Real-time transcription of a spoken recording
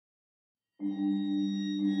මම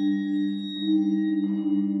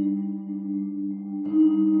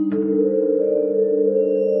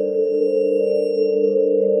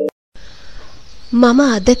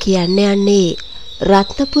අද කියන්න යන්නේ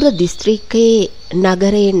රත්නපුර දිස්ත්‍රික්කයේ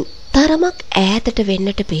නගරයෙන් තරමක් ඈතට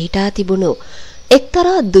වෙන්නට පිහිටා තිබුණු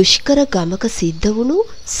එක්තරා දුෂ්කර ගමක සිද්ධ වුණු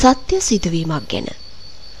සත්‍ය සිදුවීමක් ගැන.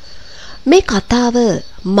 මේ කතාව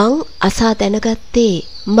මං අසා දැනගත්තේ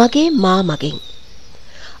මගේ මාමගෙන්.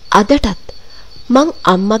 අදටත් මං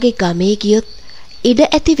අම්මගේ ගමේ ගියොත් ඉඩ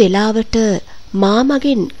ඇති වෙලාවට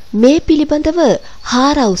මාමගෙන් මේ පිළිබඳව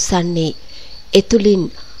හාරවුස්සන්නේ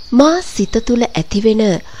එතුලින් මා සිත තුළ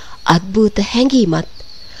ඇතිවෙන අద్භූත හැඟීමත්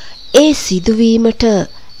ඒ සිදුවීමට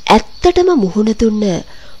ඇත්තටම මුහුණ දුන්න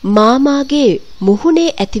මාමාගේ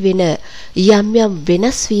මුහුණේ ඇතිවෙන යම් යම්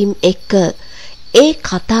වෙනස් වීම් එක්ක ඒ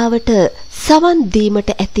කතාවට සවන් දීමට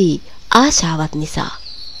ඇති ආශාවත් නිසා.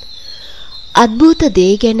 අద్භූත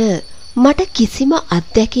දේ ගැන මට කිසිම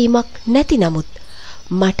අත්දැකීමක් නැති නමුත්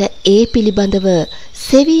මට ඒ පිළිබඳව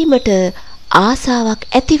සෙවීමට ආසාවක්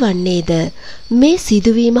ඇතිවන්නේද මේ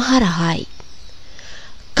සිදුවීම හරහායි.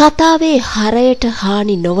 කතාවේ හරයට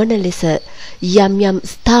හානි නොවන ලෙස යම් යම්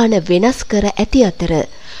ස්ථාන වෙනස් කර ඇති අතර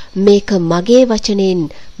මේක මගේ වචනෙන්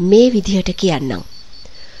මේ විදිහට කියන්නම්.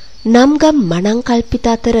 නම්ගම් මනංකල්පිත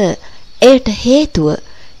අතර එයට හේතුව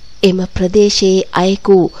එම ප්‍රදේශයේ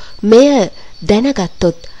අයෙකු මෙය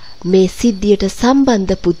දැනගත්තොත් මේ සිද්ධියට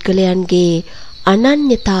සම්බන්ධ පුද්ගලයන්ගේ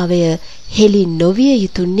අනන්‍යතාවය හෙළි නොවිය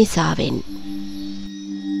යුතු නිසාවෙන්.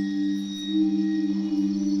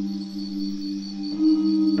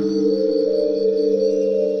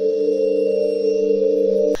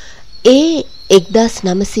 ඒ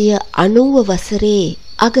 1990 වසරේ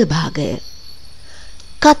අගභාගය.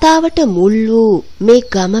 කතාවට මුල් වූ මේ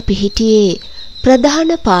ගම පිහිටියේ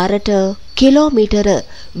ප්‍රධාන පාරට කිලෝමීටර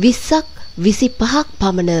 20ක් 25ක්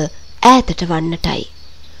පමණ ඈතට වන්නටයි.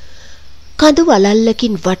 කඳු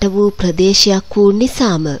වලල්ලකින් වට වූ ප්‍රදේශයක් වූ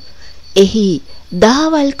නිසාම එහි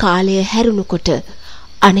දහවල් කාලය හැරුණුකොට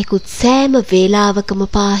අනෙකුත් සෑම වේලාවකම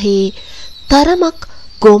පාහේ තරමක්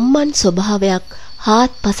ගොම්මන් ස්වභාවයක්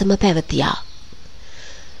හාත්පසම පැවතියා.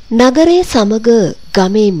 නගරයේ සමග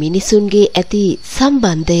ගමේ මිනිසුන්ගේ ඇති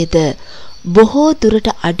සම්බන්ධයද බොහෝ දුරට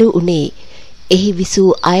අඩු උනේ එහි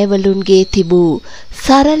විසූ අයවලුන්ගේ තිබූ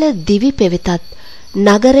සරල දිවි පෙවෙතත්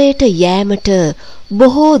නගරයට යෑමට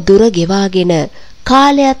බොහෝ දුර ගෙවාගෙන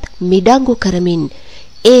කාලයත් මිඩංගු කරමින්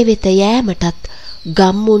ඒ වෙත යෑමටත්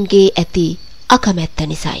ගම්මුන්ගේ ඇති අකමැත්ත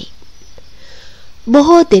නිසයි.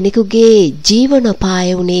 බොහෝ දෙනෙකුගේ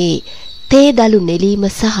ජීවනෝපාය වුණේ තේදලු නෙලීම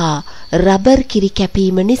සහ රබර් කිරි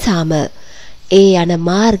කැපීම නිසාම ඒ යන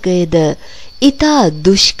මාර්ගයද ඊතා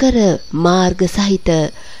දුෂ්කර මාර්ග සහිත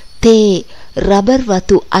තේ රබර්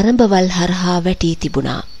වතු අරඹවල් හරහා වැටී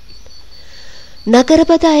තිබුණා.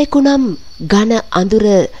 නගරබදායෙකු නම් ඝන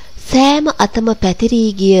අඳුර සෑම අතම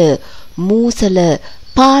පැතිරී ගිය මූසල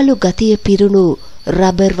පාළු ගතිය පිරුණු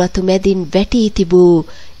රබර් වතු මැදින් වැටී තිබූ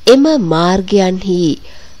එම මාර්ගයන්හි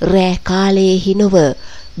රෑ කාලයේහි නොව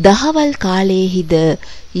දහවල් කාලයේහිද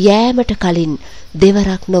යෑමට කලින්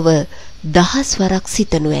දෙවරක් නොව දහස් වරක්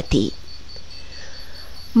සිතනු ඇති.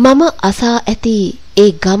 මම අසා ඇති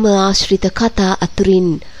ඒ ගම ආශ්‍රිත කතා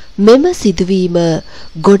අතුරින් මෙම සිදුවීම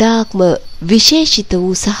ගොඩාක්ම විශේෂිත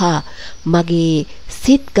වූ සහ මගේ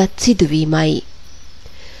සිත්ගත් සිදුවීමයි.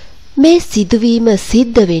 මේ සිදුවීම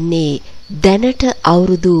සිද්ධ වෙන්නේ දැනට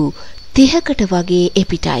අවුරුදු 30කට වගේ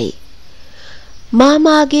එපිටයි.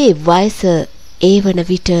 මාමාගේ වයස ඒ වන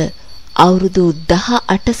විට අවුරුදු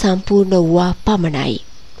 18 සම්පූර්ණ වූවා පමණයි.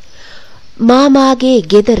 මාමාගේ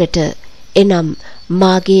ගෙදරට එනම්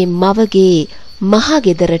මාගේ මවගේ මහ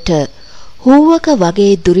ගෙදරට හුවක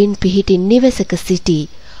වගේ දුරින් පිහිටි නිවසක සිටි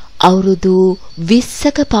අවුරුදු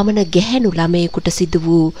 20ක පමණ ගැහැණු ළමයෙකුට සිදු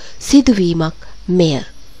වූ සිදුවීමක් මෙය.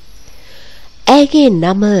 ඇයගේ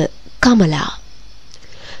නම කමලා.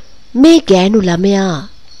 මේ ගෑනු ළමයා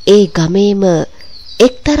ඒ ගමේම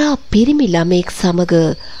එක්තරා පිරිමි ළමෙක්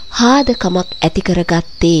සමග හාදකමක් ඇති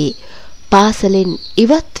කරගත්තේ පාසලෙන්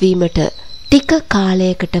ඉවත් වීමට ටික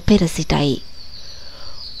කාලයකට පෙර සිටයි.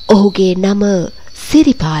 ඔහුගේ නම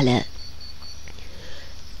සිරිපාල.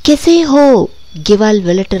 කෙසේ හෝ ගෙවල්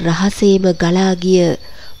වලට රහසේම ගලා ගිය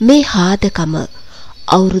මේ හාදකම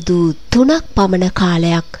අවුරුදු 3ක් පමණ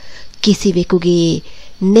කාලයක් කිසිවෙකුගේ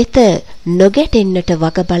නෙත නොගැටෙන්නට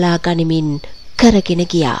වග බලා ගනිමින් කරගෙන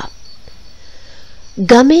ගියා.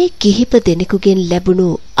 ගමේ කිහිප දෙනෙකුගෙන්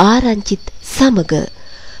ලැබුණු ආරංචිත් සමග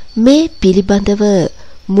මේ පිළිබඳව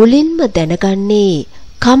මුලින්ම දැනගන්නේ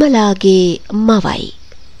කමලාගේ මවයි.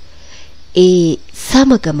 ඒ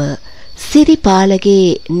සමගම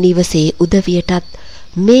සිරිපාලගේ නිවසේ උදවියටත්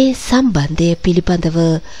මේ සම්බන්ධය පිළිබඳව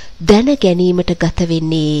දැන ගැනීමට ගත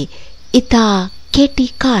වෙන්නේ ඉතා කෙටි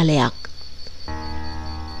කාලයක්.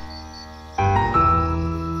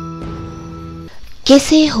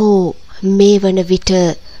 කෙසේ හෝ මේ වන විට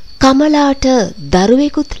කමලාට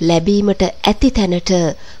දරුවෙකුත් ලැබීමට ඇති තැනට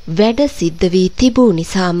වැඩ සිද්ධ වී තිබූ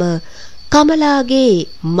නිසාම කමලාගේ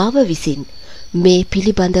මව විසින් මේ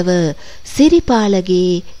පිළිබඳව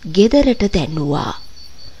සිරිපාලගේ ගෙදරට දැන්වුවා.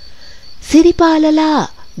 සිරිපාලලා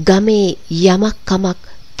ගමේ යමක් කමක්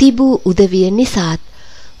තිබූ උදවිය නිසාත්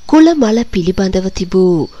කුලමල පිළිබඳව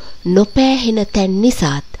තිබූ නොපෑහෙන තැන්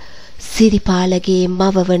නිසාත් සිරිපාලගේ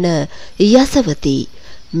මව වන යසවතී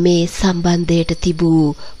මේ සම්බන්ධයට තිබූ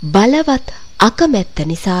බලවත් අකමැත්ත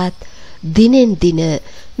නිසාත් දිනෙන් දින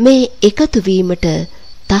මේ එකතු වීමට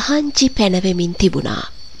තහංචි පැනවෙමින් තිබුණා.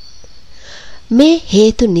 මේ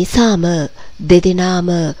හේතු නිසාම දෙදෙනාම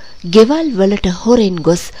ගෙවල් වලට හොරෙන්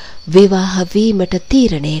ගොස් විවාහ වීමට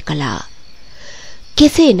තීරණය කළා.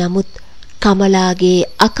 කෙසේ නමුත් කමලාගේ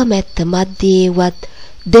අකමැත්ත මැද්දේවත්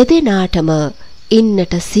දෙදෙනාටම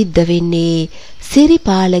ඉන්නට සිද්ධ වෙන්නේ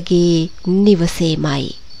සිරිපාලගේ නිවසේමයි.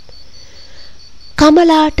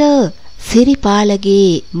 කමලාට සිරිපාලගේ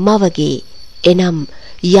මවගේ එනම්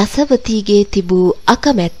යසවතීගේ තිබූ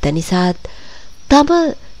අකමැත්ත නිසාත් තම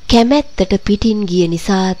කැමැත්තට පිටින් ගිය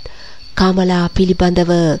නිසාත් කමලා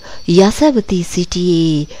පිළිබඳව යසවතී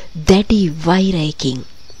සිටියේ දැඩි වෛරයකින්.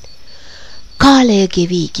 කාලය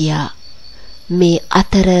ගෙවී ගියා. මේ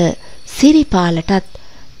අතර සිරිපාලටත්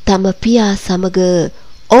තම පියා සමග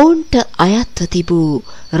ඔවුන්ට අයත්ව තිබූ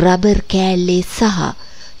රබර් කෑල්ලේ සහ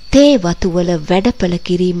තේ වතුවල වැඩපළ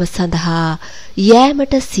කිරීම සඳහා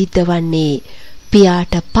යෑමට සිද්ධ වන්නේ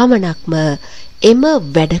පියාට පමණක්ම එම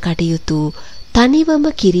වැඩ කටයුතු තනිවම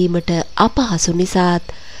කිරීමට අපහසු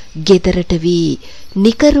නිසාත් ගෙදරට වී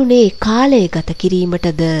නිකරුණේ කාලය ගත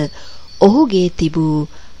කිරීමටද ඔහුගේ තිබූ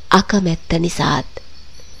අකමැත්ත නිසාත්.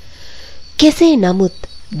 කෙසේ නමුත්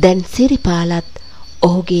දැන් සිරිපාලත්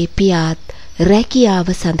ඔහුගේ පියාත් රැකියාව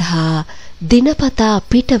සඳහා දිනපතා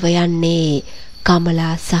පිටව යන්නේ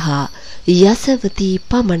කමලා සහ යසවතී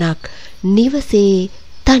පමණක් නිවසේ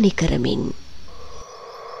තනි කරමින්.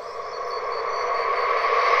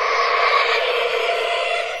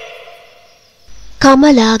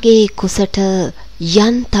 කමලාගේ කුසට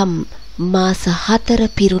යන්තම් මාස 4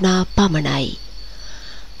 පිරුණා පමණයි.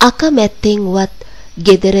 අකමැත්තෙන්වත්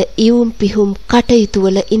ගෙදර ඉවුම් පිහුම් කටයුතු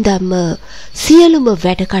වල ඉඳන්ම සියලුම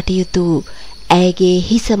වැඩ කටයුතු ඇයගේ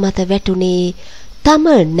හිස මත වැටුනේ තම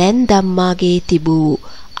නැන්දම්මාගේ තිබූ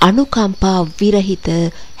අනුකම්පා විරහිත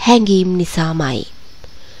හැඟීම් නිසාමයි.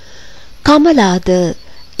 කමලාද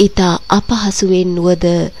ඊතා අපහසුවෙන් වද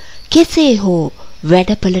කෙසේ හෝ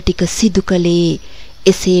වැඩපළ ටික සිදු කළේ.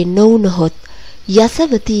 එසේ නොවුනහොත්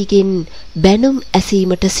යසවතීගෙන් බැනුම්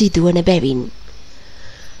ඇසීමට සිදුවන බැවින්.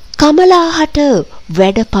 කමලාහට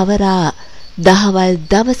වැඩ පවරා දහවල්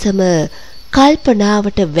දවසම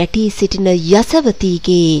කල්පනාවට වැටී සිටින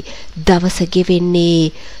යසවතීගේ දවස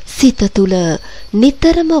ගෙවෙන්නේ සිත තුල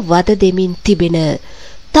නිතරම වද දෙමින් තිබෙන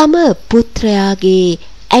තම පුත්‍රයාගේ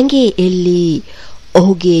ඇඟේ එල්ලී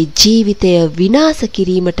ඔහුගේ ජීවිතය විනාශ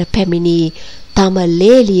කිරීමට පැමිණි තම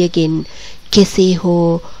ලේලියගෙන් කෙසේ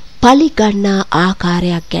හෝ පලිගන්නා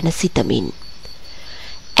ආකාරයක් ගැන සිතමින්.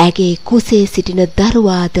 ඇගේ කුසේ සිටින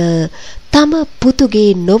දරුවාද තම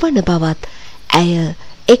පුතුගේ නොවන බවත් ඇය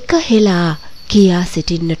එක හෙලා කියා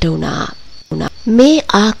සිටින්නට වුණා. මේ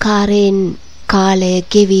ආකාරයෙන් කාලය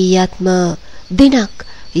ගෙවී යත්ම දිනක්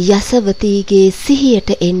යසවතීගේ සිහියට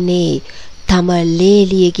එන්නේ තම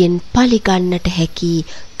ලේලියගෙන් පලිගන්නට හැකි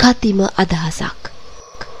කතිම අදහසක්.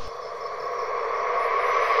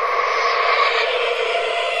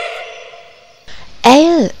 ඇය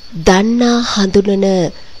දන්නා හඳුනන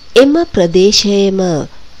එම ප්‍රදේශයේම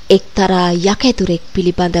එක්තරා යකැතුරෙක්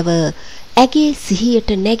පිළිබඳව ඇගේ සිහියට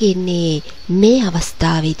නැගෙන්නේ මේ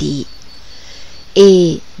අවස්ථාවේදී. ඒ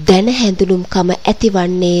දැන හැඳුනුම්කම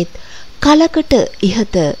ඇතිවන්නේත් කලකට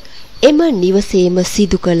ඉහත එම නිවසේම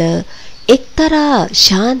සිදු කළ එක්තරා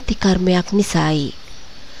ශාන්ති කර්මයක් නිසායි.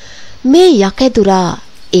 මේ යකැදුරා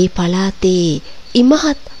ඒ පළාතේ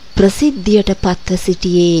ඉමහත් ප්‍රසිද්ධියට පත්ව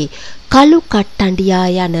සිටියේ කළු කට්ටඬියා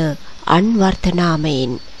යන අන්වර්ථ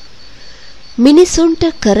නාමයෙන්. මිනිසුන්ට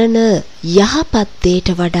කරන යහපත් දේට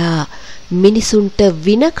වඩා මිනිසුන්ට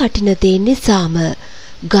වින කටින දේ නිසාම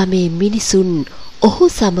ගමේ මිනිසුන් ඔහු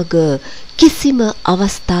සමග කිසිම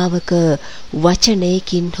අවස්ථාවක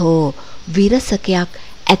වචනයකින් හෝ විරසකයක්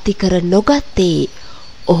ඇති කර නොගත්තේ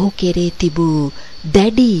ඔහු කෙරේ තිබූ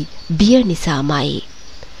දැඩි බිය නිසාමයි.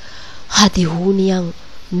 හදි හූනියන්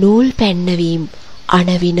නූල් පැන්නවීම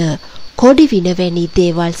අනවින කොඩි වින වැනි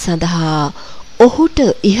දේවල් සඳහා ඔහුට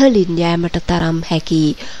ඉහළින් යෑමට තරම් හැකි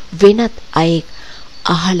වෙනත් අයෙක්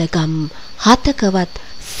අහලගම් 7කවත්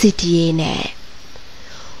සිටියේ නෑ.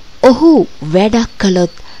 ඔහු වැඩක්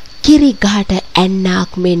කළොත් කිරි ගහට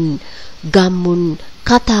ඇන්නාක් මෙන් ගම්මුන්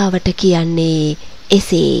කතාවට කියන්නේ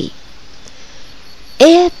එසේ.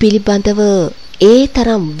 එය පිළිබඳව ඒ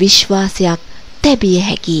තරම් විශ්වාසයක් තැබිය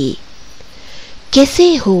හැකි.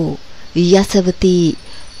 කෙසේ හෝ යසවතී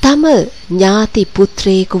තම ඥාති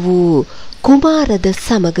පුත්‍රයෙකු වූ කුමාරද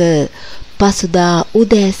සමග පසුදා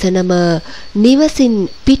උදෑසනම නිවසින්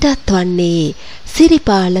පිටත් වන්නේ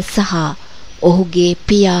සිරිපාල සහ ඔහුගේ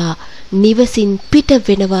පියා නිවසින් පිට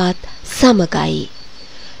වෙනවත් සමගයි.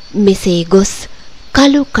 මෙසේ ගොස්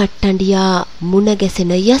කළු කට්ටඬියා මුණ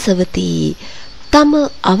ගැසෙන යසවතී තම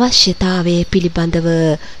අවශ්‍යතාවය පිළිබඳව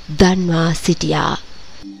දන්වා සිටියා.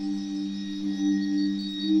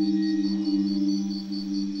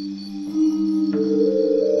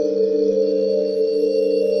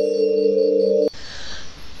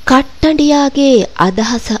 කට්ටඬියාගේ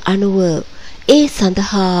අදහස අනුව ඒ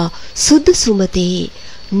සඳහා සුදුසුමතේ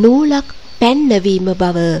නූලක් පැන්නවීම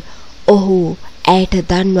බව ඔහු ඇයට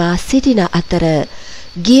දන්වා සිටින අතර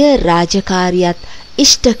ගිය රාජකාරියත්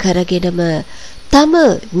ඉෂ්ට කරගෙනම තම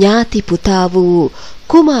ඥාති පුතා වූ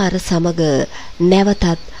කුමාර සමග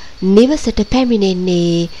නැවතත් නිවසට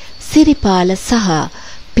පැමිණෙන්නේ සිරිපාල සහ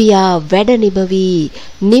පියා වැඩ නිමවී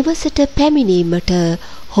නිවසට පැමිණීමට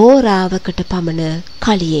හෝරාවකට පමණ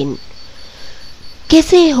කලින්.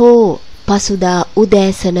 කෙසේ හෝ පසුදා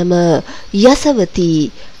උදෑසනම යසවතී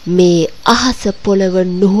මේ අහස පොළව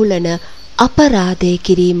නුහුලන අපරාධය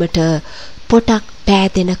කිරීමට පොටක්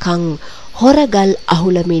පෑදෙනකං හොරගල්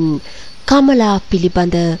අහුලමින් කමලා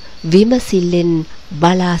පිළිබඳ විමසිල්ලෙන්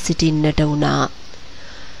බලා සිටින්නට වුණා.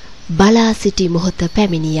 බලා සිටි මොහොත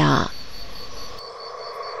පැමිණියා.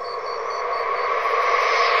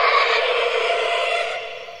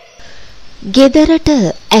 ගෙදරට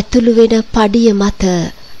ඇතුළු වෙන පඩිය මත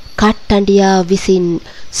කට්ටඬියා විසින්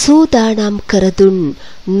සූදානම් කර දුන්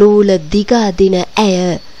නූල දිගාදින ඇය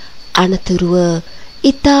අනතුරුව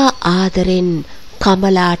ඉතා ආදරෙන්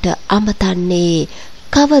කමලාට අමතන්නේ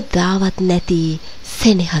කවදාවත් නැති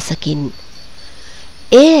සෙනෙහසකින්.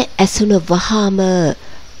 ඒ ඇසුන වහාම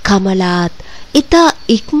කමලාත් ඉතා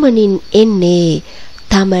ඉක්මනින් එන්නේ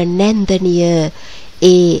තම නැන්දනිය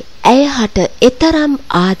ඒ ඇයහට එතරම්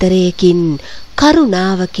ආදරයකින්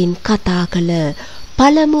කරුණාවකින් කතා කළ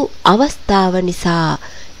පළමු අවස්ථාව නිසා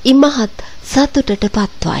ඉමහත් සතුටට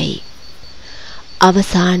පත්වයි.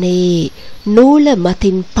 අවසානයේ නූල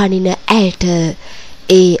මතින් පනින ඇයට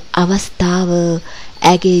ඒ අවස්ථාව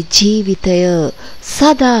ඇගේ ජීවිතය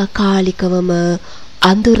සදාකාලිකවම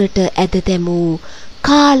අඳුරට ඇද දැමූ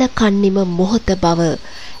කාලකන්නිම මොහොත බව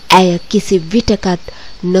ඇය කිසි විටකත්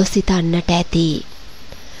නොසිතන්නට ඇති.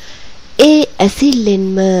 ඒ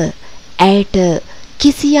ඇසිල්ලෙන්ම ඇයට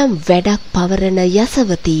කිසියම් වැඩක් පවරන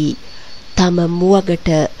යසවතී තම මුවගට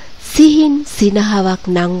සිහින් සිනහවක්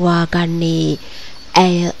නංවා ගන්නේ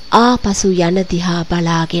ඇය ආපසු යන දිහා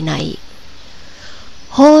බලාගෙනයි.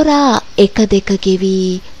 හෝරා 1-2 ගෙවි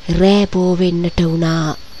රෑබෝ වෙන්නට වුණා.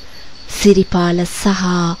 සිරිපාල සහ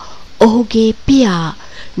ඔහුගේ පියා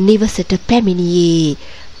නිවසට පැමිණියේ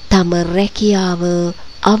තම රැකියාව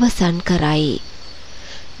අවසන් කරයි.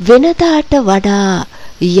 වෙනදාට වඩා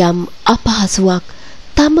යම් අපහසුවක්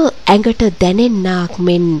තම ඇඟට දැනෙන්නාක්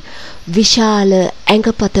මෙන් විශාල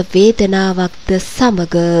ඇඟපත වේදනාවක්ද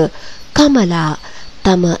සමග කමලා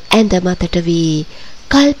තම ඇඳ මතට වී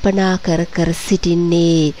කල්පනා කර කර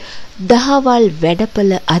සිටින්නේ දහවල්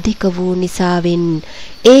වැඩපළ අධික වූ නිසාවෙන්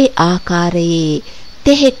ඒ ආකාරයේ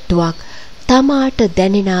තෙහෙට්ටුවක් තමාට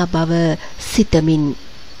දැනෙනා බව සිතමින්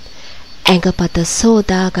ඇඟපත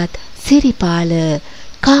සෝදාගත් සිරිපාල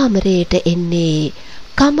කාමරයට එන්නේ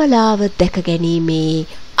කමලාව දැක ගැනීමේ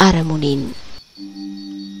අරමුණින්.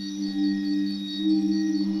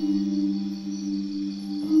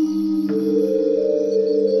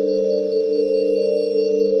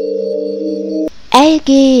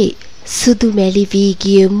 ඇයගේ සුදු මැලි වී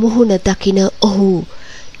ගිය මුහුණ දකින ඔහු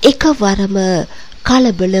එකවරම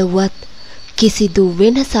කලබල වුවත් කිසිදු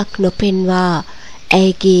වෙනසක් නොපෙන්වා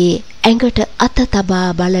ඇයගේ ඇඟට අත තබා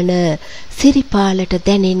බලන සිරිපාලට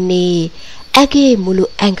දැනෙන්නේ ඇගේ මුළු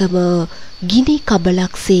ඇඟම ගිනි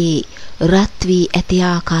කබලක්සේ රත් වී ඇති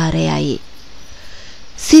ආකාරයයි.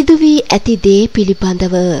 සිදු වී ඇති දේ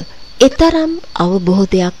පිළිබඳව එතරම්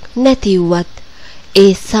අවබෝධයක් නැති වුවත්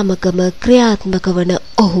ඒ සමගම ක්‍රියාත්මක වන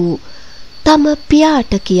ඔහු තම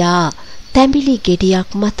පියාට කියා තැඹිලි ගෙඩියක්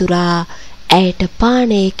මතුරා ඇයට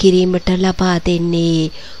පානය කිරීමට ලබා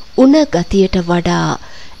දෙන්නේ උණ ගතියට වඩා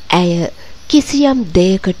ඇය කිසියම්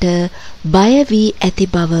දෙයකට බය වී ඇති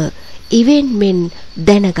බව ඉවෙන්මෙන්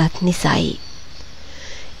දැනගත් නිසයි.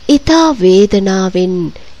 ඊතා වේදනාවෙන්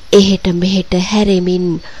එහෙට මෙහෙට හැරෙමින්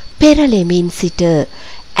පෙරළෙමින් සිට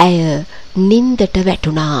ඇය නින්දට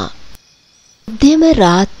වැටුණා. දෙම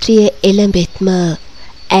රාත්‍රිය එළඹෙත්ම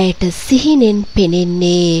ඇයට සිහිනෙන්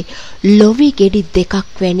පෙනෙන්නේ ලොවි ගෙඩි දෙකක්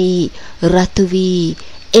වැනි රතු වී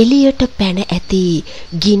එළියට පැන ඇති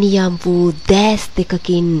ගිනියම් වූ දෑස්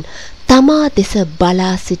දෙකකින් තමා දෙස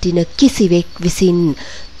බලා සිටින කිසිවෙක් විසින්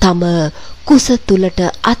තම කුස තුලට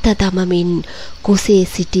අත දමමින් කුසේ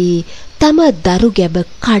සිටි තම දරු ගැබ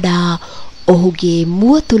කඩා ඔහුගේ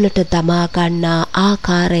මුව තුලට දමා ගන්නා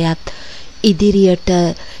ආකාරයත් ඉදිරියට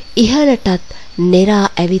ඉහළටත් නෙරා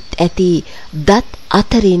ඇවිත් ඇති දත්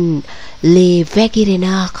අතරින් ලේ වැగిරෙන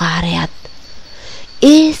ආකාරයත්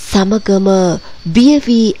ඒ සමගම බිය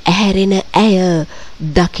වී ඇහැරෙන ඇය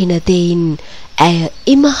දකින දෙයින් ඇය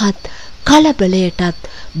ඉමහත් කලබලයටත්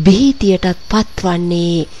භීතියටත්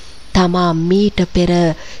පත්වන්නේ තමා මීට පෙර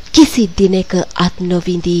කිසි දිනක අත්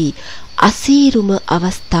නොවිඳි අසීරුම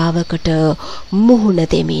අවස්ථාවකට මුහුණ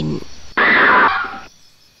දෙමින්.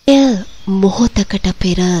 එය මොහොතකට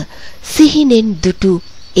පෙර සිහිනෙන් දුටු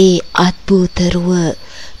ඒ අද්භූතරුව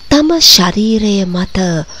තම ශරීරය මත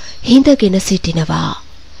හිඳගෙන සිටිනවා.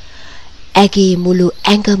 ඇගේ මුළු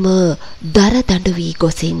ඇඟම දරදඬු වී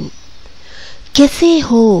ගොසින් කෙසේ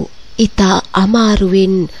හෝ ඊතා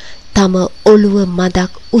අමාරුවෙන් තම ඔළුව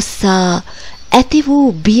මදක් උස්සා ඇති වූ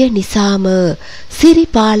බිය නිසාම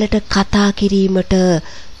සිරිපාලට කතා කිරීමට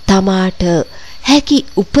තමාට හැකි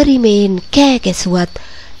උපරිමයෙන් කෑ ගැසුවත්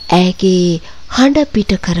ඇගේ හඬ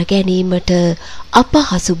පිට කර ගැනීමට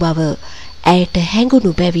අපහසු බව ඇයට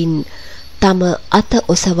හැඟුණු බැවින් තම අත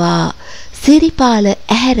ඔසවා සිරිපාල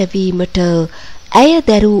ඇහැරවීමට ඇය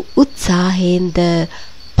දැරූ උත්සාහයෙන්ද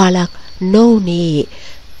පළක් නොවුනේ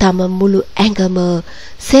තම මුළු ඇඟම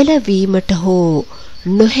සෙලවීමට හෝ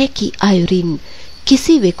නොහැකි අයුරින්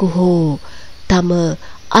කිසිවෙකු හෝ තම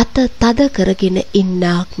අත තද කරගෙන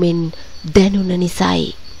ඉන්නාක් මෙන් දැනුන නිසයි.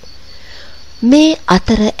 මේ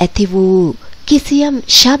අතර ඇති වූ කිසියම්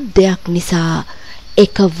ශබ්දයක් නිසා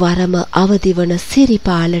එකවරම අවදිවන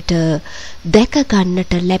සිරිපාලට දැක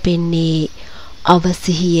ගන්නට ලැබෙන්නේ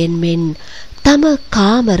අවසිහියෙන් මෙන් තම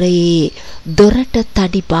කාමරයේ දොරට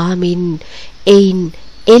තඩි බාමින් එයින්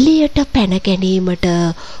එළියට පැන ගැනීමට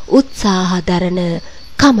උත්සාහ දරන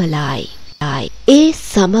කමලායි. ඒ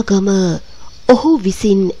සමගම ඔහු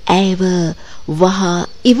විසින් ඇයව වහා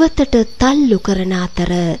ඉවතට තල්ලු කරන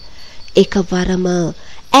අතර එකවරම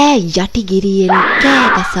ඈ යටිගිරියෙන්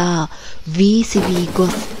කෑගසා වීසි වී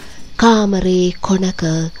ගොස් කාමරේ කොනක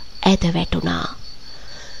ඇද වැටුණා.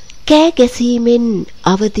 කෑ ගැසීමෙන්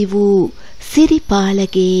අවදි වූ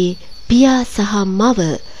සිරිපාලගේ පියා සහ මව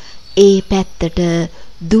ඒ පැත්තට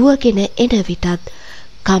දුවගෙන එන විටත්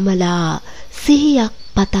කමලා සිහියක්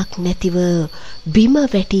පතක් නැතිව බිම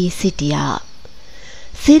වැටී සිටියා.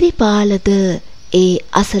 සිරිපාලද ඒ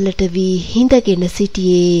අසලට වී හිඳගෙන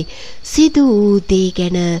සිටියේ සිදු වූ දේ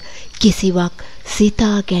ගැන කිසිවක්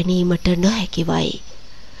සිතා ගැනීමට නොහැකිවයි.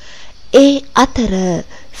 ඒ අතර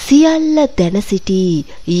සියල්ල දැන සිටි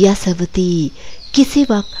යසවති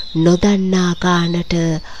කිසිවක් නොදන්නා ගානට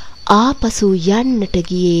ආපසු යන්නට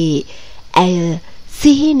ගියේ ඇය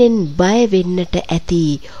සිහිනෙන් බය වෙන්නට ඇති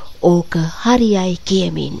ඕක හරියයි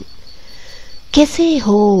කියමින්. කෙසේ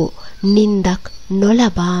හෝ නින්දක්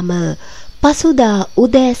නොලබාම පසුදා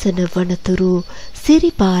උදෑසන වනතුරු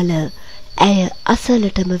සිරිපාල ඇය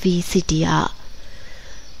අසලටම වී සිටියා.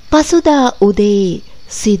 පසුදා උදේ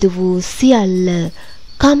සිදු වූ සියල්ල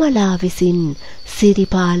කමලා විසින්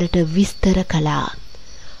සිරිපාලට විස්තර කළා.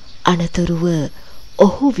 අනතුරුව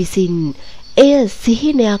ඔහු විසින් එය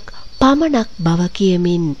සිහිනයක් පමණක් බව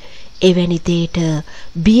කියමින් එවැනි දෙයට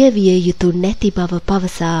බියවිය යුතු නැති බව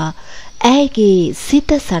පවසා ඇයගේ සිත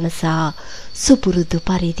සනසා සුපුරුදු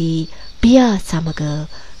පරිදි පියා සමග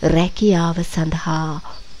රැකියාව සඳහා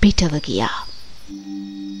පිටව ගියා.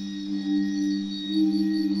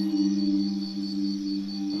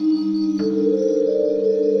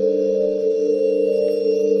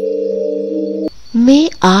 මේ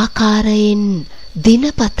ආකාරයෙන්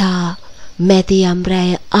දිනපතා මැදියම්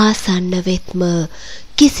රැය ආසන්න වෙත්ම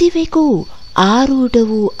කිසිවෙකු ආරූඪ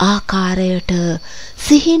වූ ආකාරයට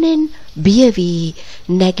සිහිනෙන් බිය වී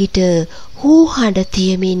නැගිට හූහඬ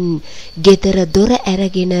තියමින් ගෙදර දොර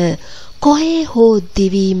ඇරගෙන කොහේ හෝ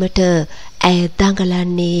දිවීමට ඇය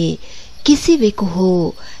දඟලන්නේ කිසිවෙකු හෝ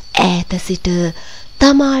ඈත සිට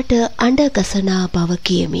තමාට අඬ ගසනා බව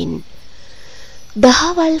කියමින්.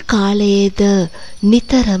 දහවල් කාලයේද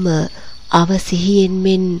නිතරම අවසිහියෙන්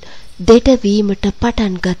මෙන් දෙඩවීමට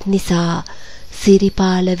පටන්ගත් නිසා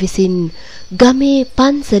සිරිපාල විසින් ගමේ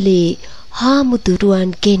පන්සලේ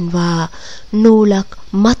හාමුදුරුවන් ගෙන්වා නූලක්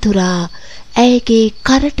මතුරා ඇයගේ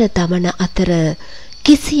කරට දමන අතර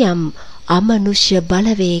කිසියම් අමනුෂ්‍ය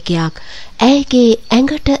බලවේගයක් ඇයගේ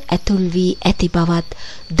ඇඟට ඇතුල් වී ඇති බවත්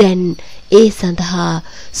දැන් ඒ සඳහා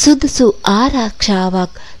සුදුසු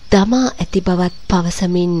ආරක්ෂාවක් දමා ඇති බවත්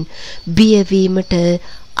පවසමින් බියවීමට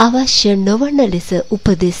අවශ්‍ය නොවන ලෙස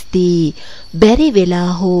උපදෙස් දී බැරි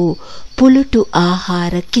වෙලා හෝ පුලුටු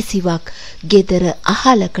ආහාර කිසිවක් ගෙදර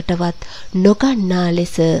අහලකටවත් නොගන්නා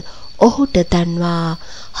ලෙස ඔහුට දන්වා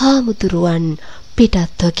හාමුදුරුවන්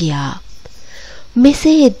පිටත්ව ගියා.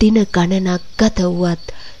 මෙසේ දින ගණනක් ගත වුවත්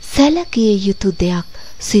සැලකිය යුතු දෙයක්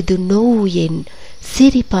සිදු නොවූයෙන්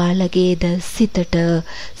සිරිපාලගේද සිතට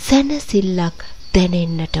සැනසිල්ලක්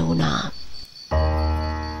දැනෙන්නට වුණා.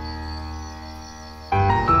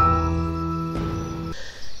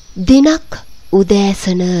 දිනක්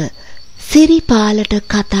උදෑසන සිරිපාලට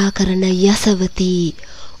කතා කරන යසවතී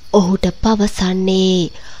ඔහුට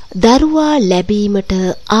පවසන්නේ දරුවා ලැබීමට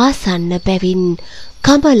ආසන්න බැවින්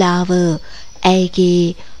කමලාව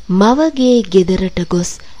ඇයගේ මවගේ ගෙදරට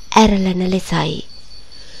ගොස් ඇරලන ලෙසයි.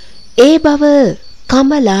 ඒ බව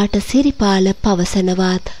කමලාට සිරිපාල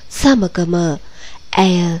පවසනවත් සමගම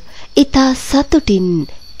ඇය ඉතා සතුටින්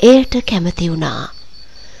එයට කැමති වුණා.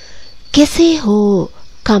 කෙසේ හෝ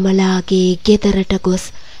කමලාගේ ගෙදරට ගොස්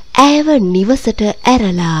ඇයව නිවසට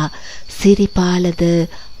ඇරලා සිරිපාලද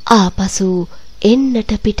ආපසු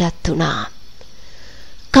එන්නට පිටත් වුණා.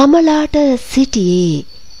 කමලාට සිටියේ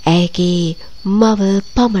ඇයගේ මව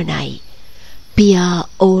පමණයි. පියා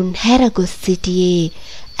ඔවුන් හැරගොස් සිටියේ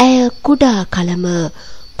ඇය කුඩා කලම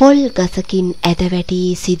පොල් ගසකින් ඇද වැටී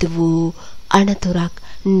සිදු වූ අනතුරක්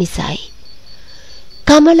නිසයි.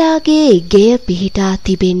 කමලාගේ ගෙය පිහිටා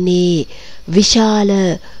තිබෙන්නේ විශාල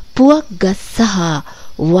පුවක් ගස් සහ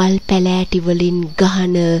වල් පැලෑටි වලින්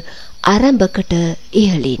ගහන අරඹකට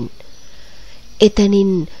ඉහළින්.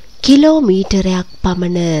 එතනින් කිලෝමීටරයක්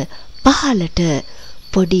පමණ පහළට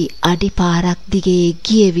පොඩි අඩිපාරක් දිගේ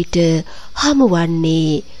ගිය විට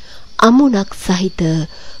හමුවන්නේ අමුණක් සහිත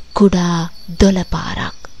කුඩා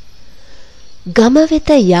දොළපාරක්. ගම වෙත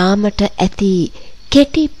යාමට ඇති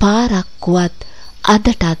කෙටි පාරක් වුවත්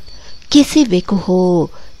අදටත් කිසිවෙකු හෝ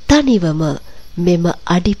තනිවම මෙම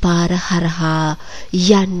අඩිපාර හරහා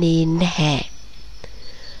යන්නේ නැහැ.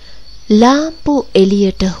 ලාම්පු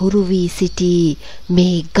එළියට හුරු වී සිටි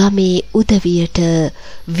මේ ගමේ උදවියට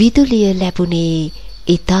විදුලිය ලැබුණේ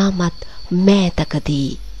ඉතාමත්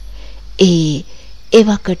මෑතකදී.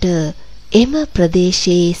 එවකට එම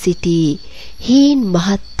ප්‍රදේශයේ සිටි හීන්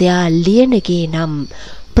මහත්තයා ලියනගේ නම්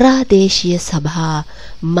ප්‍රාදේශීය සභා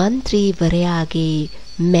මන්ත්‍රීවරයාගේ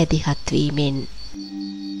මැදිහත් වීමෙන්.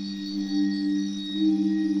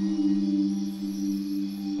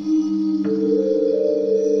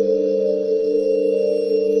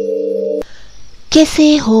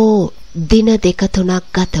 කෙසේ හෝ දින දෙක තුනක්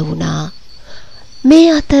ගත වුණා. මේ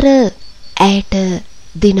අතර ඇයට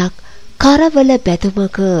දිනක් කරවල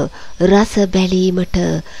බැදුමක රස බැලීමට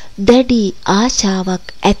දැඩි ආශාවක්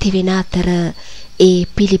ඇතිවෙන අතර ඒ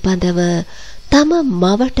පිළිබඳව තම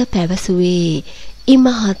මවට පැවසුවේ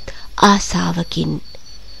ඉමහත් ආශාවකින්.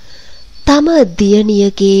 තම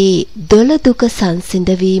දියණියගේ දොළදුක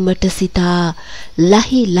සංසිඳවීමට සිතා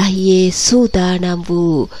ලහි ලහියේ සූදානම්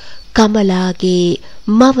වූ කමලාගේ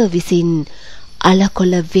මව විසින්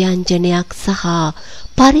අලකොල ව්‍යංජනයක් සහ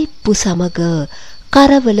පරිප්පු සමග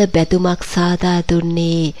කරවල බැදුමක් සාදා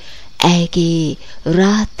දුන්නේ ඇයගේ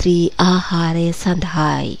රාත්‍රී ආහාරය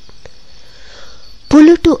සඳහායි.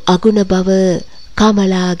 පුලුටු අගුණ බව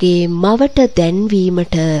කමලාගේ මවට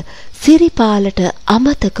දැන්වීමට සිරිපාලට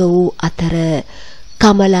අමතක වූ අතර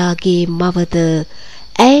කමලාගේ මවද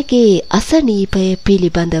ඇයගේ අසනීපය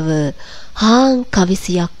පිළිබඳව හාන්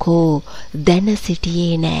කවිසියක් හෝ දැන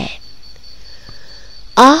සිටියේ නෑ.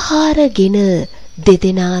 ආහාරගෙන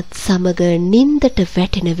දෙදෙනාත් සමග නින්දට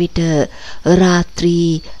වැටෙන විට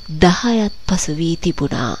රාත්‍රී 10ත් පසු වී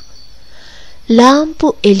තිබුණා. ලාම්පු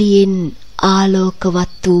එළියෙන්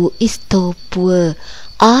ආලෝකවත් වූ ස්තෝප්පුව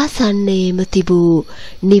ආසන්නයේම තිබූ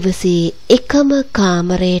නිවසේ එකම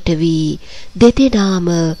කාමරයට වී දෙදෙනාම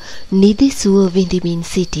නිදිසුව විඳිමින්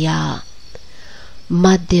සිටියා.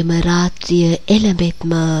 මධ්‍යම රාත්‍රිය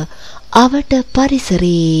එළඹෙත්ම අවට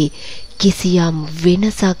පරිසරයේ කිසියම්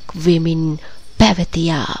වෙනසක් වෙමින්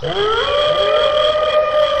පැවතියා.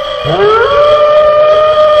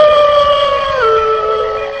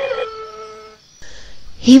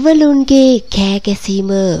 හිවලුන්ගේ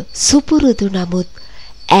කෑගැසීම සුපුරුදු නමුත්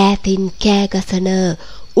ඈතින් කෑගසන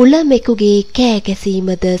උළමෙකුගේ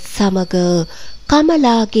කෑගැසීමද සමග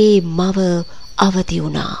කමලාගේ මව අවදි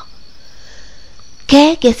වුණා.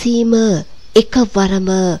 කෑගැසීම එකවරම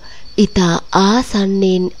ඉතා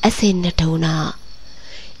ආසන්නයෙන් ඇසෙන්නට වුණා.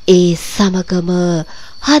 ඒ සමගම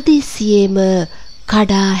හදිසියෙම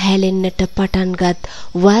කඩා හැලෙන්නට පටන්ගත්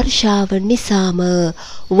වර්ෂාව නිසාම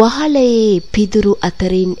වහලේ පිදුරු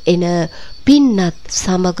අතරින් එන පින්නත්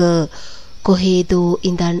සමග කොහේදෝ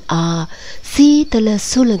ඉඳන් සීතල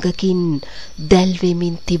සුළඟකින්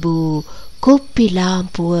දැල්වෙමින් තිබූ කුප්පි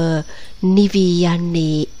ලාම්පුව නිවී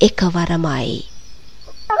යන්නේ එකවරමයි.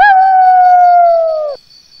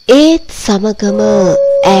 ඒත් සමගම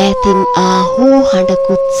ඈතින් හූ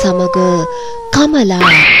හඬකුත් සමග කමලා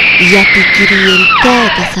යටි කිරියෙන්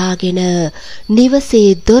කෑගසාගෙන නිවසේ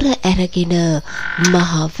දොර ඇරගෙන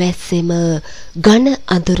මහ වැස්සෙම ඝන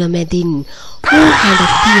අඳුර මැදින් හූ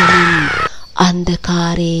හඬ තියමින්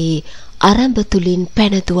අන්ධකාරයේ අරඹ තුලින්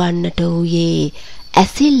පැනදුවන්නට වූයේ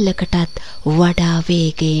ඇසිල්ලකටත් වඩා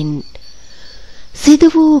වේගයෙන්. සිදු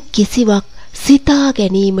වූ කිසිවක් සිතා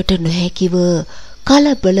ගැනීමට නොහැකිව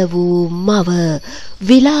කලබල වූ මව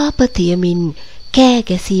විලාප තියමින් කෑ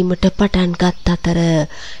ගැසීමට පටන් ගත් අතර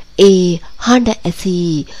ඒ හඬ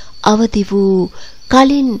ඇසී අවදි වූ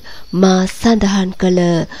කලින් මා සඳහන් කළ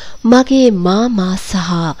මගේ මාමා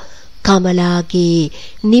සහ කමලාගේ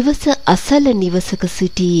නිවස අසල නිවසක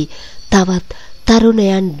සිටි තවත්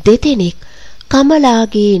තරුණයන් දෙදෙනෙක්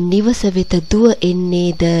කමලාගේ නිවස වෙත දුව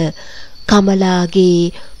එන්නේද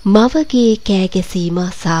කමලාගේ මවගේ කෑ ගැසීම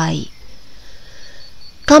සායි.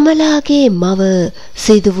 කමලාගේ මව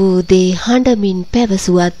සිදු වූ දේ හඬමින්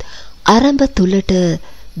පැවසුවත් අරඹ තුලට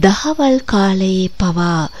දහවල් කාලයේ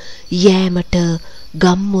පවා යෑමට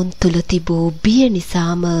ගම්මුන් තුල තිබූ බිය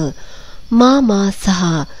නිසාම මාමා සහ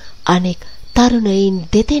අනෙක් තරුණයින්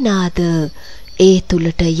දෙදෙනාද ඒ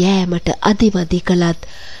තුලට යෑමට අදිමදි කළත්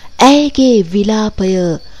ඇයගේ විලාපය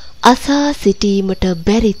අසා සිටීමට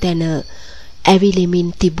බැරි තැන ඇවිලෙමින්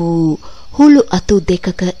තිබූ හුළු අතු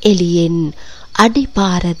දෙකක එළියෙන්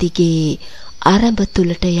අඩිපාර දිගේ අරඹ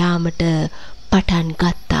තුලට යාමට පටන්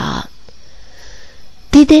ගත්තා.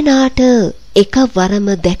 තිදෙනාට එකවරම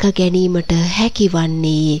දැක ගැනීමට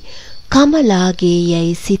හැකිවන්නේ කමලාගේ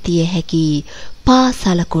යැයි සිටිය හැකි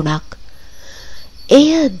පාසලකුණක්. එය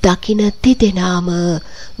දකින තිදෙනාම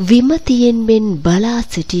විමතියෙන් මෙන් බලා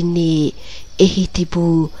සිටින්නේ එහි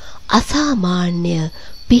තිබූ අසාමාන්‍ය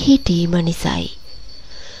පිහිටීම නිසයි.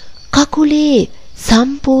 කකුලේ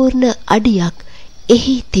සම්පූර්ණ අඩියක්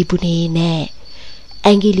එහි තිබුණේ නෑ.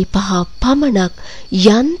 ඇඟිලි 5 පමණක්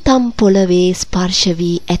යන්තම් පොළවේ ස්පර්ශ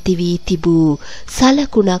වී ඇති වී තිබූ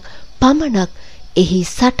සලකුණක් පමණක් එහි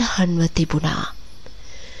සටහන්ව තිබුණා.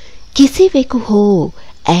 කිසිවෙකු හෝ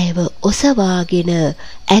ඇයව ඔසවාගෙන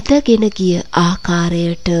ඇදගෙන ගිය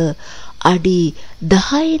ආකාරයට අඩි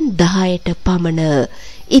 10න් 10ට පමණ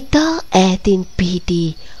ඉතා ඈතින් පිහිටි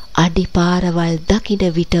අඩිපාරවල් දකින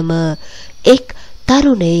විටම එක්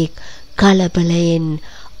තරුණයෙක් කලබලයෙන්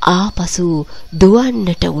ආපසු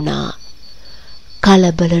දුවන්නට වුණා.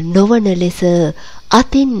 කලබල නොවන ලෙස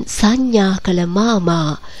අතින් සංඥා කළ මාමා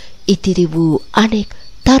ඉතිරි වූ අනෙක්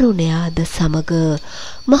තරුණයාද සමග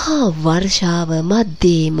මහා වර්ෂාව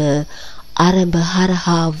මැද්දේම අරඹ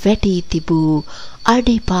හරහා වැටී තිබූ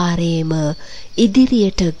අඩිපාරේම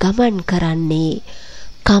ඉදිරියට ගමන් කරන්නේ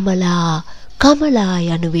කමලා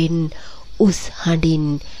යනුවෙන් උස් හඬින්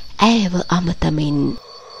ඇයව අමතමින්.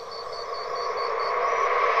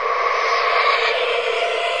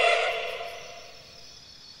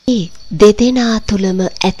 දෙදෙනා තුලම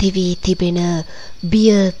ඇති වී තිබෙන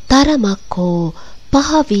බිය තරමක් හෝ පහ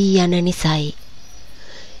වී යන නිසයි.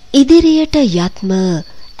 ඉදිරියට යත්ම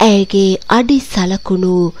ඇයගේ අඩි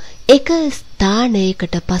සලකුණු එක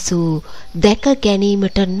ස්ථානයකට පසු දැක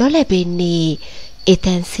ගැනීමට නොලැබෙන්නේ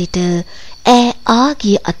එතැන් සිට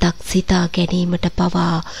ආගිය අතක් සිතා ගැනීමට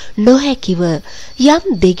පවා නොහැකිව යම්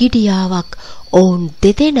දෙගිඩියාවක් ඔවුන්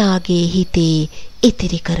දෙදෙනාගේ හිතේ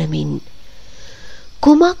ඉතිරි කරමින්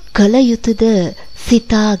කුමක් කළ යුතුද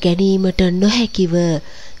සිතා ගැනීමට නොහැකිව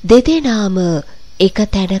දෙදෙනාම එක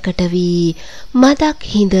තැනකට වී මදක්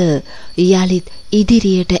හිඳ යලිත්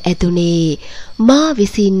ඉදිරියට ඇදුනේ මා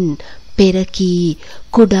විසින් පෙරකී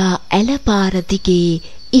කුඩා ඇලපාර දිගේ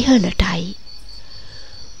ඉහළටයි.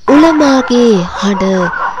 උලමාගේ හඬ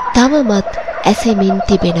තවමත් ඇසෙමින්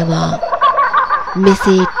තිබෙනවා.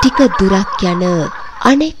 මෙසේ ටික දුරක් යන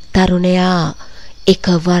අනෙක් තරුණයා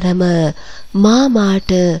එකවරම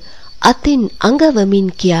මාමාට අතින් අඟවමින්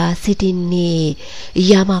කියා සිටින්නේ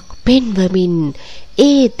යමක් පෙන්වමින්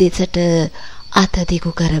ඒ දෙසට අත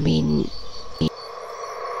දිගු කරමින්.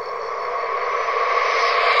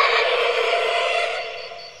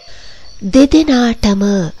 දෙදෙනාටම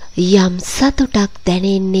යම් සතුටක්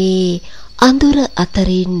දැනෙන්නේ අඳුර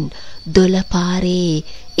අතරින් දොළපාරේ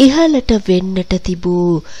ඉහළට වෙන්නට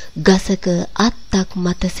තිබූ ගසක අත්තක්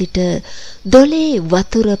මත සිට දොලේ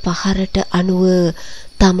වතුර පහරට අනුව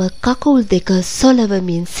තම කකුල් දෙක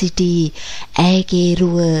සොලවමින් සිටි ඇයගේ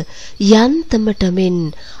රුව යන්තමට මෙන්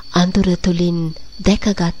අඳුර තුලින්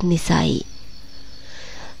දැකගත් නිසයි.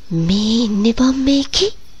 මේ නිබම්මේකි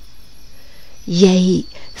යයි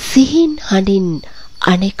සිහින් හඬින්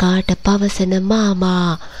අනෙකාට පවසන මාමා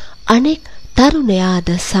අනෙක් තරුණයාද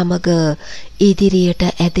සමග ඉදිරියට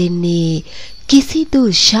ඇදෙන්නේ කිසිදු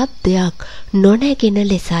ශබ්දයක් නොනැගෙන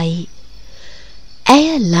ලෙසයි. ඇය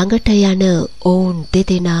ළඟට යන ඔවුන්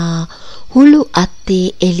දෙදෙනා හුළු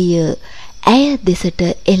අත්තේ එළිය ඇය දෙසට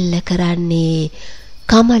එල්ල කරන්නේ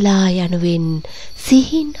කමලා යනුවෙන්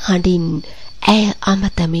සිහින් හඬින් ඇය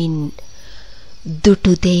අමතමින්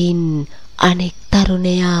දුටු දෙයින් අනෙක්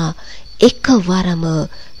තරුණයා එකවරම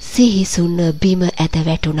සිහිසුන්න බිම ඇද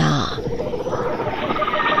වැටුණා.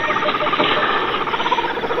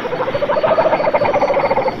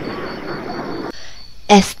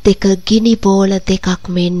 ඇස් දෙක ගිනි බෝල දෙකක්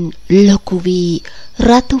මෙන් ලොකු වී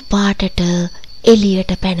රතු පාටට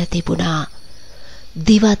එළියට පැන තිබුණා.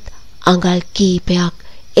 දිවත් අඟල් කීපයක්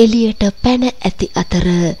එළියට පැන ඇති අතර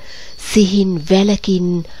සිහින් වැලකින්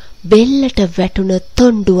බෙල්ලට වැටුණ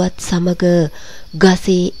තොණ්ඩුවත් සමග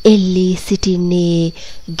ගසේ එල්ලී සිටින්නේ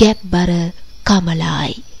ගැබ්බර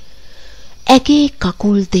කමලායි. ඇගේ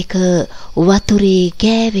කකුල් දෙක වතුරේ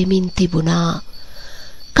ගෑවෙමින් තිබුණා.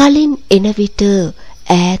 කලින් එන විට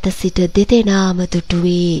ඈත සිට දෙදෙනාම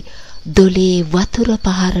දුටුවේ දොලේ වතුර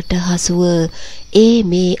පහරට හසුව ඒ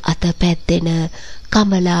මේ අත පැද්දෙන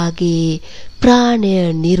කමලාගේ ප්‍රාණය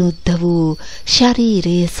නිරුද්ධ වූ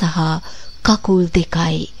ශරීරය සහ කකුල්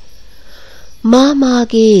දෙකයි.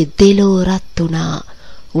 මාමාගේ දෙලෝ රත් වුණා.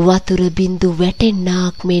 වතුර බින්දු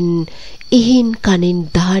වැටෙන්නාක් මෙන් ඉහින් කනින්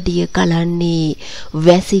දාඩිය ගලන්නේ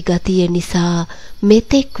වැසි ගතිය නිසා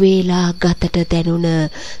මෙතෙක් වේලා ගතට දැනුණ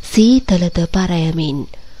සීතලද පරයමින්.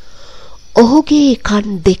 ඔහුගේ කන්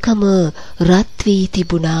දෙකම රත් වී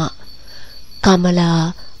තිබුණා. කමලා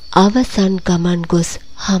අවසන් ගමන් ගොස්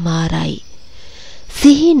හමාරයි.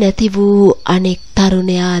 සිහි නැති වූ අනෙක්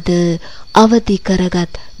තරුණයාද අවදි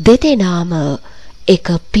කරගත් දෙදෙනාම එක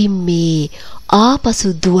පිම්මේ ආපසු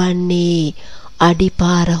දුවන්නේ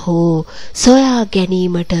අඩිපාර හෝ සොයා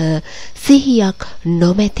ගැනීමට සිහියක්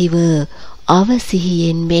නොමැතිව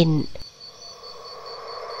අවසිහියෙන් මෙන්.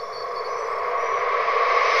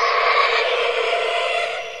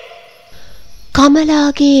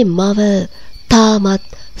 කමලාගේ මව තාමත්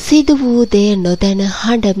සිදු වූ දේ නොදැන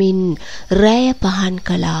හඬමින් රැය පහන්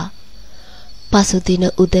කළා. පසුදින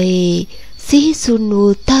උදයේ සිහිසුන්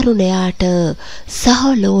වූ තරුණයාට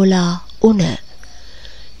සහලෝලා උණ.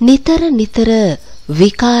 නිතර නිතර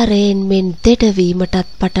විකාරයෙන් මෙන් දෙඩවීමටත්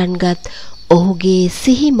පටන්ගත් ඔහුගේ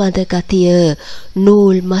සිහිමද ගතිය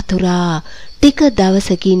නූල් මතුරා ටික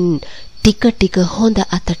දවසකින් ටික ටික හොඳ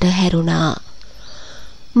අතට හැරුණා.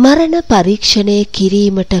 මරණ පරීක්ෂණය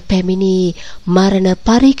කිරීමට පැමිණි මරණ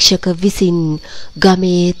පරීක්ෂක විසින්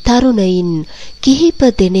ගමේ තරුණයින් කිහිප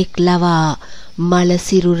දෙනෙක් ලවා මල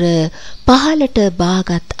සිරුර පහලට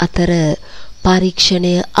බාගත් අතර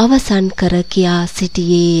පරීක්ෂණය අවසන් කර කියා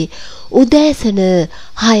සිටියේ උදෑසන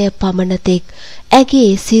 6 පමණ තෙක් ඇගේ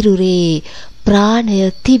සිරුරේ ප්‍රාණය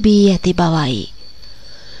තිබී ඇති බවයි.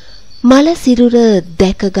 මල සිරුර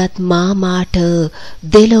දැකගත් මාමාට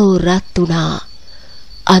දෙලෝ රත් වුණා.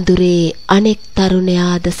 අඳුරේ අනෙක්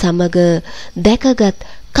තරුණයාද සමග දැකගත්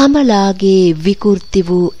කමලාගේ විකෘති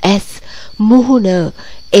වූ ඇස් මුහුණ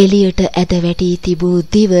එළියට ඇද වැටි තිබූ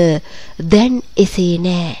දිව දැන් එසේ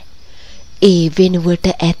නෑ. ඒ වෙනුවට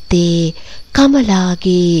ඇත්තේ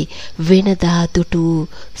කමලාගේ වෙනදා දුටු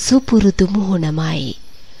සුපුරුදු මුහුණමයි.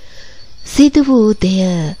 සිදු වූ දෙය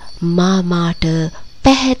මාමාට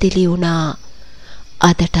පැහැදිලි වුණා.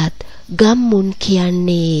 අදටත් ගම්මුන්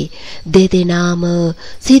කියන්නේ දෙදෙනාම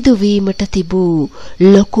සිදුවීමට තිබූ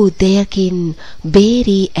ලොකු දෙයකින්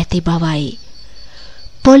බේරී ඇති බවයි.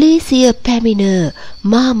 පොලිසිය පැමිණ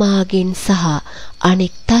මාමාගෙන් සහ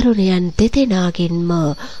අනෙක් තරුණයන් දෙදෙනාගෙන්ම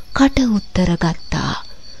කට උත්තර ගත්තා.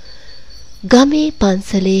 ගමේ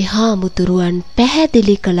පන්සලේ හාමුදුරුවන්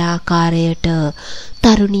පැහැදිලි කළ ආකාරයට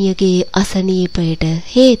තරුණියගේ අසනීපයට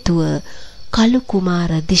හේතුව කළු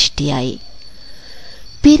කුමාර දිෂ්ටියයි.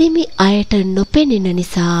 පිරිමි අයට නොපෙනෙන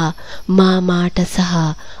නිසා මාමාට සහ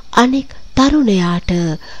අනෙක් තරුණයාට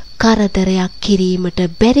කරදරයක් කිරීමට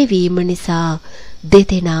බැරිවීම නිසා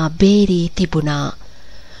දෙදෙනා බේරී තිබුණා.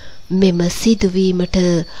 මෙම සිදුවීමට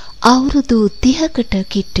අවුරුදු 30කට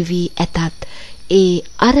කිට්ටු වී ඇතත් ඒ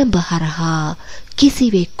අරඹ හරහා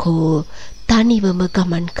කිසිවෙක් හෝ තනිවම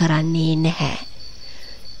ගමන් කරන්නේ නැහැ.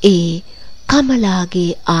 ඒ කමලාගේ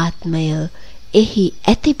ආත්මය එහි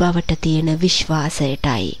ඇති බවට තියෙන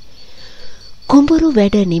විශ්වාසයටයි. කුඹුරු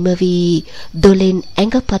වැඩ නිම වී දොලෙන්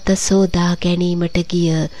ඇඟපත සෝදා ගැනීමට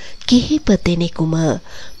ගිය කිහිප දෙනෙකුම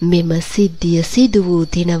මෙම සිද්ධිය සිදු වූ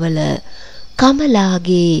දිනවල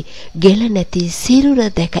කමලාගේ ගෙල නැති සිරුර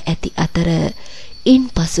දැක ඇති අතර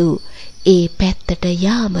ඉන්පසු ඒ පැත්තට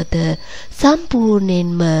යාමද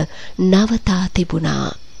සම්පූර්ණයෙන්ම නවතා තිබුණා.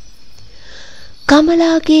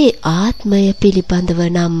 කමලාගේ ආත්මය පිළිබඳව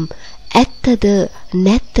නම් ඇත්තද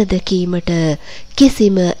නැත්තද කීමට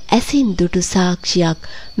කිසිම ඇසින් දුටු සාක්ෂියක්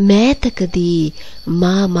මෑතකදී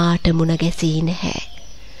මාමාට මුණ ගැසී නැහැ.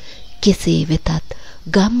 කෙසේ වෙතත්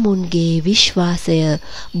ගම්මුන්ගේ විශ්වාසය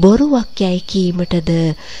බොරුවක් යයි කීමටද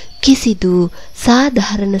කිසිදු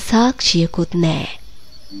සාධාරණ සාක්ෂියකුත් නැහැ.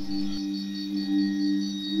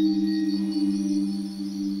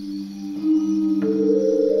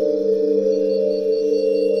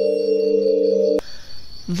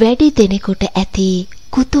 වැඩි දෙනෙකුට ඇති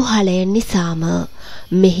කුතුහලය නිසාම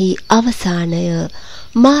මෙහි අවසානය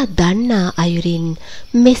මා දන්නා අයුරින්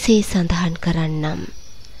මෙසේ සඳහන් කරන්නම්.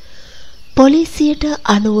 පොලිසියට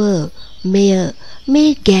අනුව මේ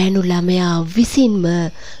ගෑනු ළමයා විසින්ම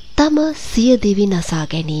තම සියදිවි නසා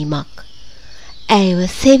ගැනීමක්. ඇයව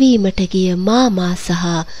සෙවීමට ගිය මාමා සහ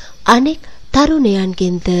අනෙක්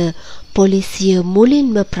තරුණයන්ගෙන්ද පොලිසිය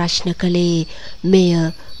මුලින්ම ප්‍රශ්න කළේ මෙය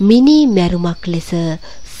මිනී මැරුමක් ලෙස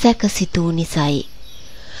සැකසිතූ නිසයි.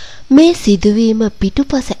 මේ සිදුවීම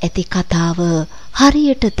පිටුපස ඇති කතාව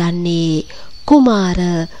හරියට දන්නේ කුමාර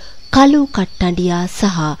කළු කට්ටඬියා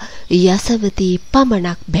සහ යසවතී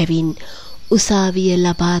පමණක් බැවින් උසාවිය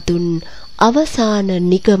ලබා දුන් අවසාන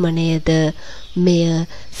නිගමනයද මෙය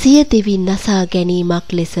සියදිවි නසා ගැනීමක්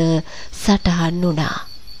ලෙස සටහන් වුණා.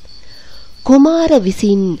 කුමාර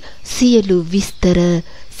විසින් සියලු විස්තර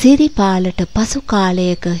සිරිපාලට පසු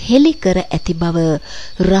කාලයක හෙළි කර ඇති බව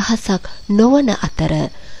රහසක් නොවන අතර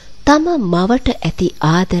තම මවට ඇති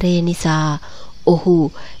ආදරය නිසා ඔහු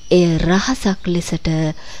එය රහසක් ලෙසට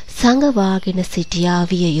සඟවාගෙන සිටියා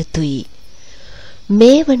විය යුතුය.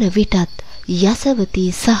 මේ වන විටත්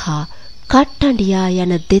යසවතී සහ කට්ටඬියා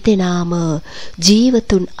යන දෙදෙනාම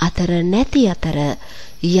ජීවතුන් අතර නැති අතර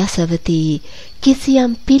යසවතී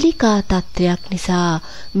කිසියම් පිළිකා තත්වයක් නිසා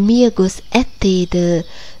මියගොස් ඇත්තේද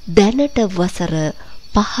දැනට වසර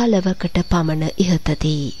 15කට පමණ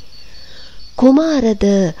ඉහතදී. කුමාරද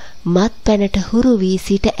මත්පැනට හුරු වී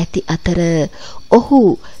සිට ඇති අතර ඔහු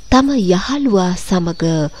තම යහළුවා සමග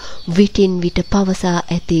විටින් විට පවසා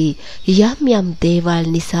ඇති යම් යම් දේවල්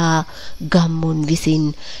නිසා ගම්මුන් විසින්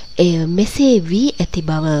එය මෙසේ වී ඇති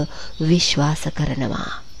බව විශ්වාස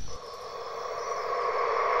කරනවා.